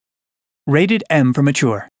Rated M for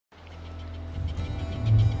mature.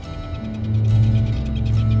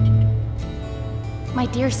 My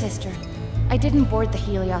dear sister, I didn't board the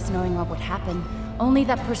Helios knowing what would happen, only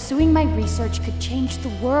that pursuing my research could change the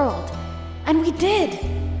world. And we did!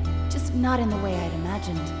 Just not in the way I'd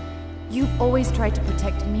imagined. You've always tried to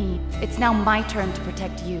protect me. It's now my turn to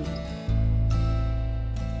protect you.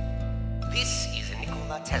 This is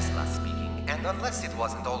Nikola Tesla speaking, and unless it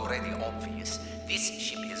wasn't already obvious, this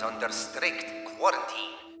ship is under strict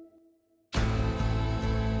quarantine.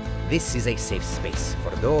 This is a safe space for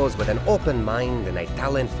those with an open mind and a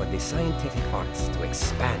talent for the scientific arts to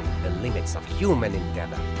expand the limits of human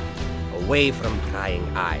endeavor. Away from prying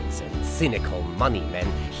eyes and cynical money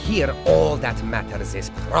men, here all that matters is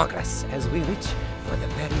progress as we reach for the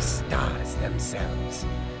very stars themselves.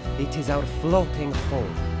 It is our floating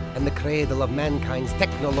home and the cradle of mankind's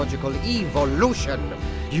technological evolution.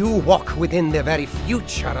 You walk within the very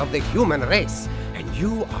future of the human race, and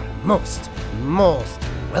you are most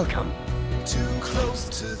welcome. Too close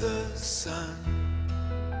to the sun.